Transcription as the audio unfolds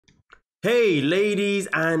Hey ladies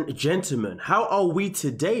and gentlemen, how are we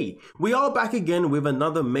today? We are back again with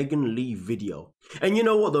another Meg Leigh video. And you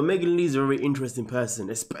know what though, Meg Leigh is a very interesting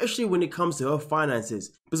person, especially when it comes to her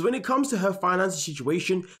finances. Because when it comes to her financial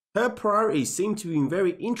situation, her priorities seem to be in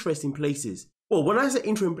very interesting places. Well, when I say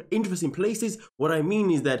interesting places, what I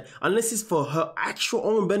mean is that unless it's for her actual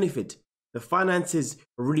own benefit, the finances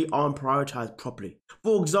really aren't prioritized properly.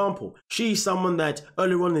 For example, she's someone that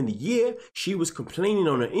earlier on in the year, she was complaining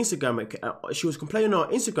on her Instagram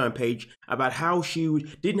page about how she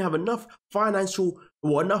didn't have enough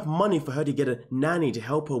enough money for her to get a nanny to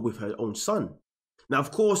help her with her own son. Now,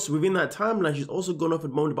 of course, within that timeline, she's also gone off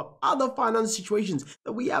and moaned about other financial situations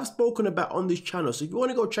that we have spoken about on this channel. So if you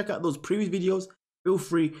want to go check out those previous videos, feel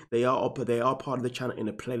free. They are part of the channel in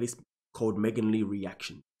a playlist called Meg Leigh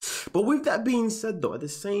Reaction. But with that being said though, at the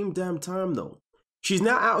same damn time though, she's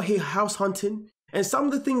now out here house hunting, and some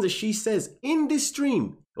of the things that she says in this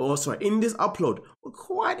stream, in this upload, were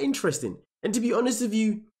quite interesting. And to be honest with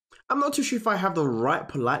you, I'm not too sure if I have the right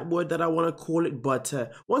polite word that I want to call it, but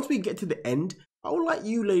once we get to the end, I would like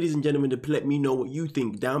you ladies and gentlemen to let me know what you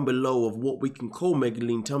think down below of what we can call Meg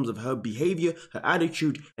Leigh in terms of her behavior, her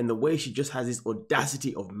attitude, and the way she just has this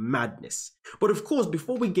audacity of madness. But of course,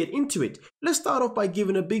 before we get into it, let's start off by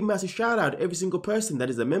giving a big massive shout out to every single person that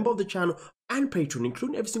is a member of the channel and patron,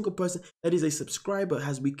 including every single person that is a subscriber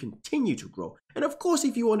as we continue to grow. And of course,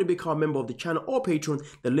 if you want to become a member of the channel or patron,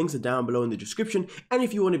 the links are down below in the description. And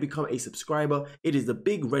if you want to become a subscriber, it is the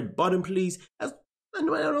big red button, please. And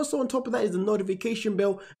also on top of that is the notification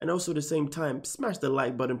bell, and also at the same time, smash the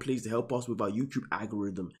like button please to help us with our YouTube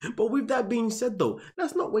algorithm. But with that being said though,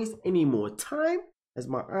 let's not waste any more time as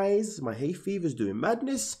my hay fever is doing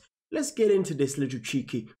madness. Let's get into this little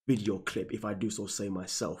cheeky video clip, if I do so say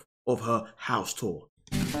myself, of her house tour.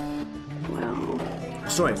 Wow.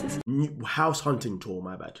 Sorry, house hunting tour,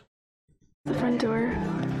 my bad. The front door.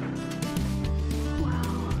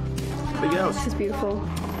 Wow. Big house. This is beautiful.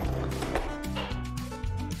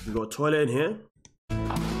 We got a toilet in here.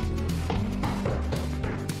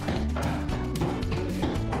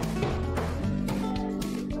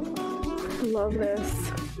 Love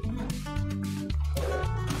this.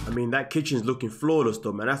 I mean, that kitchen's looking flawless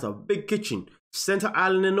though, man. That's a big kitchen. Center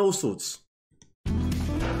island and all sorts.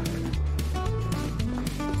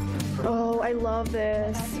 Oh, I love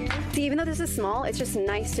this. See, even though this is small, it's just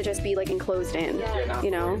nice to just be like enclosed in, you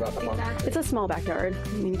know? It's a small backyard. I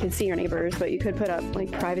mean, you can see your neighbors, but you could put up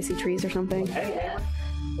like privacy trees or something.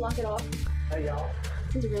 Block it off. Hey, y'all.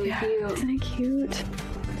 This is really cute. Isn't it cute?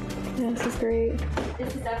 Yeah, this is great.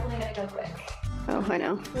 This is definitely gonna go quick. Oh, I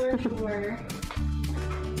know. For sure.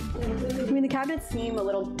 I mean, the cabinets seem a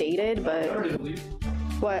little dated, but...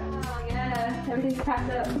 What? Oh, yeah. Everything's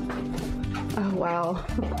packed up. Oh, wow.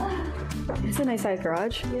 It's a nice sized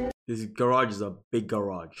garage. Yeah. This garage is a big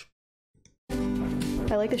garage.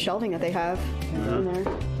 I like the shelving that they have in there.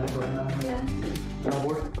 Yeah.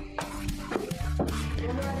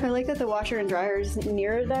 I like that the washer and dryer is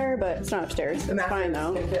near there, but it's not upstairs. It's fine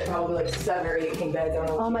though. Can fit probably like 7 or 8 king beds.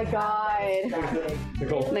 Oh my god.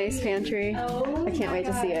 Nice pantry. Oh, I can't wait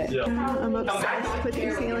to see it. I'm obsessed with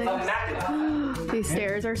these ceilings. These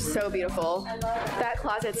stairs are so beautiful. That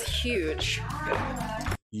closet's huge.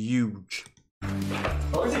 Huge.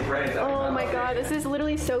 Oh my god, this is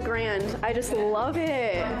literally so grand. I just love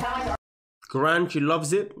it. Grand, she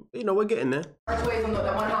loves it. You know, we're getting there. So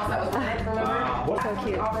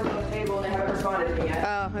cute. Oh,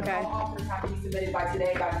 okay. Submitted by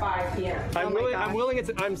today by 5 p.m. I'm willing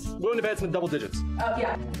to bet it's in double digits.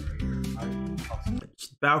 Yeah.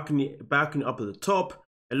 Balcony up at the top,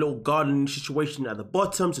 a little garden situation at the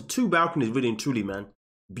bottom. So 2 balconies, really and truly, man.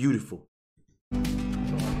 Beautiful.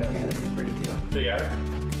 Yeah.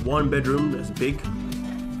 1 bedroom, that's big.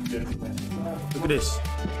 Look at this.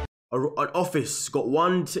 An office, it's got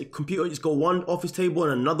 1 computer, it's got 1 office table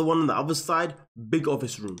and another one on the other side. Big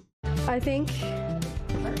office room. I think...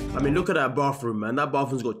 I mean, look at that bathroom, man. That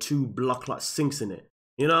bathroom's got 2 block-like sinks in it.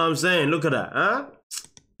 You know what I'm saying? Look at that, huh?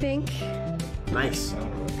 Nice.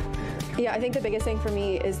 Yeah, I think the biggest thing for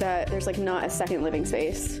me is that there's like not a second living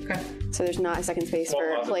space. Okay. So there's not a second space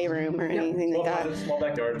for a playroom or anything like that. Small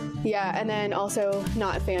backyard. Yeah, and then also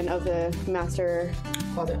not a fan of the master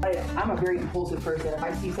closet. I'm a very impulsive person. If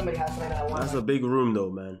I see somebody has something that I want, That's a big room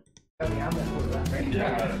though, man. I mean, I'm gonna go to that, right?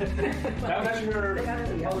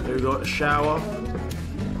 There we go, a shower.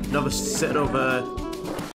 Another set of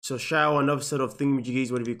shower, another set of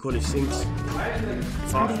thingamajiggies, whatever you call it, sinks.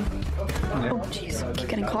 Oh, jeez. Keep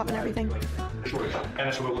getting caught and everything. So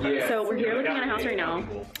we're here looking at a house right now.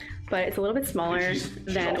 but it's a little bit smaller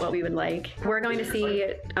than what we would like. We're going to see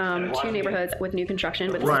 2 neighborhoods with new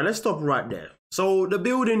construction. But right, let's stop right there. So the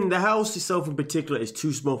building, the house itself in particular, is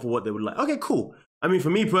too small for what they would like. Okay, cool. I mean, for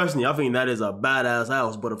me personally, I think that is a badass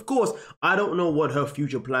house. But of course, I don't know what her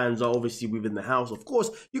future plans are, obviously, within the house. Of course,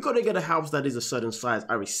 you got to get a house that is a certain size.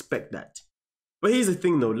 I respect that. But here's the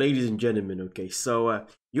thing, though, ladies and gentlemen, okay? So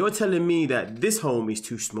you're telling me that this home is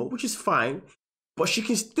too small, which is fine. But she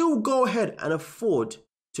can still go ahead and afford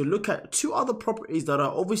to look at 2 other properties that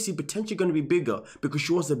are obviously potentially going to be bigger because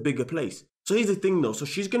she wants a bigger place. So here's the thing, though. So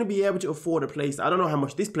she's going to be able to afford a place. I don't know how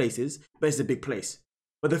much this place is, but it's a big place.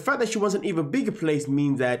 But the fact that she wants an even bigger place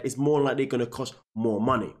means that it's more likely going to cost more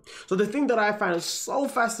money. So the thing that I find so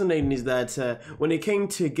fascinating is that when it came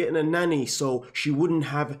to getting a nanny, so she wouldn't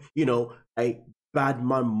have, you know, a bad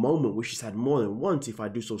mom moment, which she's had more than once, if I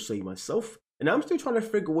do so say myself. And I'm still trying to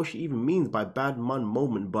figure what she even means by bad mom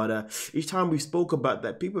moment. But each time we spoke about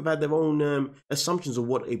that, people have had their own assumptions of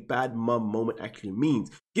what a bad mom moment actually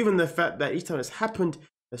means. Given the fact that each time it's happened,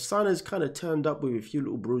 the son has kind of turned up with a few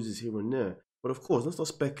little bruises here and there. But of course, let's not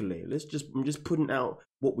speculate. I'm just putting out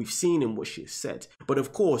what we've seen and what she said. But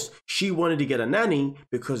of course, she wanted to get a nanny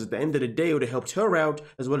because at the end of the day, it would have helped her out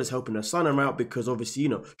as well as helping her son out because obviously, you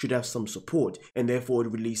know, she'd have some support and therefore it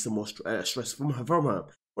would release some more stress from her.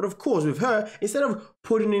 But of course, with her, instead of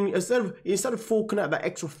forking out that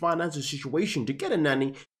extra financial situation to get a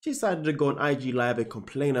nanny, she decided to go on IG Live and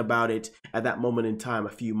complain about it at that moment in time a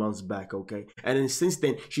few months back, okay? And then since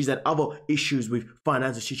then, she's had other issues with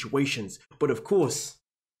financial situations. But of course,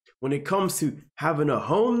 when it comes to having a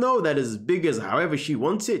home, though, that is as big as however she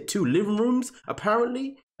wants it, 2 living rooms,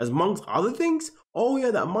 apparently, as amongst other things, oh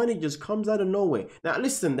yeah, that money just comes out of nowhere. Now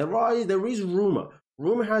listen, there is rumor.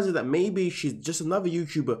 Rumor has it that maybe she's just another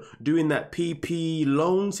YouTuber doing that PP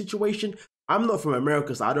loan situation. I'm not from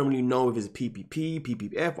America, so I don't really know if it's PPP,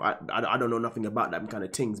 PPF. I don't know nothing about that kind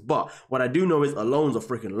of things. But what I do know is a loan's a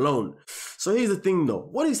freaking loan. So here's the thing, though.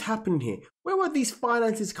 What is happening here? Where were these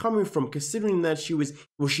finances coming from, considering that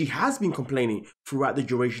she has been complaining throughout the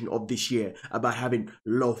duration of this year about having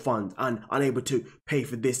low funds and unable to pay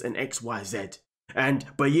for this and X, Y, Z.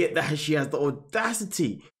 But yet she has the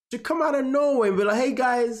audacity to come out of nowhere and be like, hey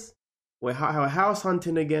guys, we're house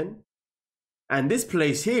hunting again. And this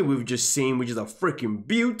place here we've just seen, which is a freaking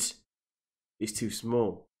beaut, is too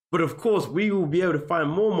small. But of course, we will be able to find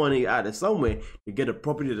more money out of somewhere to get a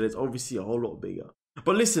property that is obviously a whole lot bigger.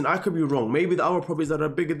 But listen, I could be wrong. Maybe the other properties that are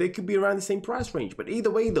bigger, they could be around the same price range. But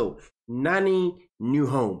either way though, nanny, new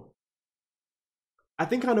home. I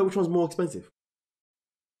think I know which one's more expensive.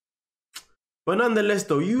 But nonetheless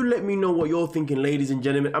though, you let me know what you're thinking, ladies and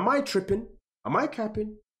gentlemen. Am I tripping? Am I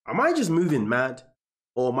capping? Am I just moving mad?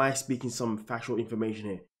 Or am I speaking some factual information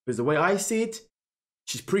here? Because the way I see it,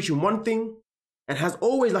 she's preaching one thing, and has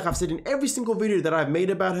always, like I've said in every single video that I've made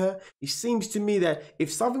about her, it seems to me that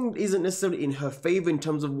if something isn't necessarily in her favor in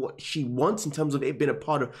terms of what she wants, in terms of it being a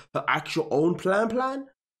part of her actual own plan,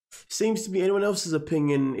 seems to be anyone else's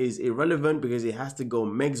opinion is irrelevant because it has to go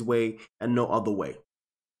Meg's way and no other way.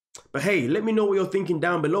 But hey, let me know what you're thinking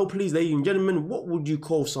down below, please, ladies and gentlemen. What would you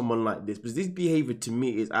call someone like this? Because this behavior to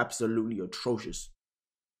me is absolutely atrocious.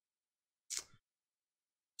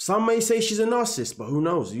 Some may say she's a narcissist, but who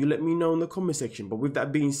knows? You let me know in the comment section. But with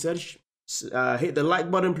that being said, hit the like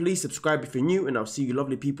button, please. Subscribe if you're new, and I'll see you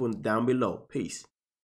lovely people down below. Peace.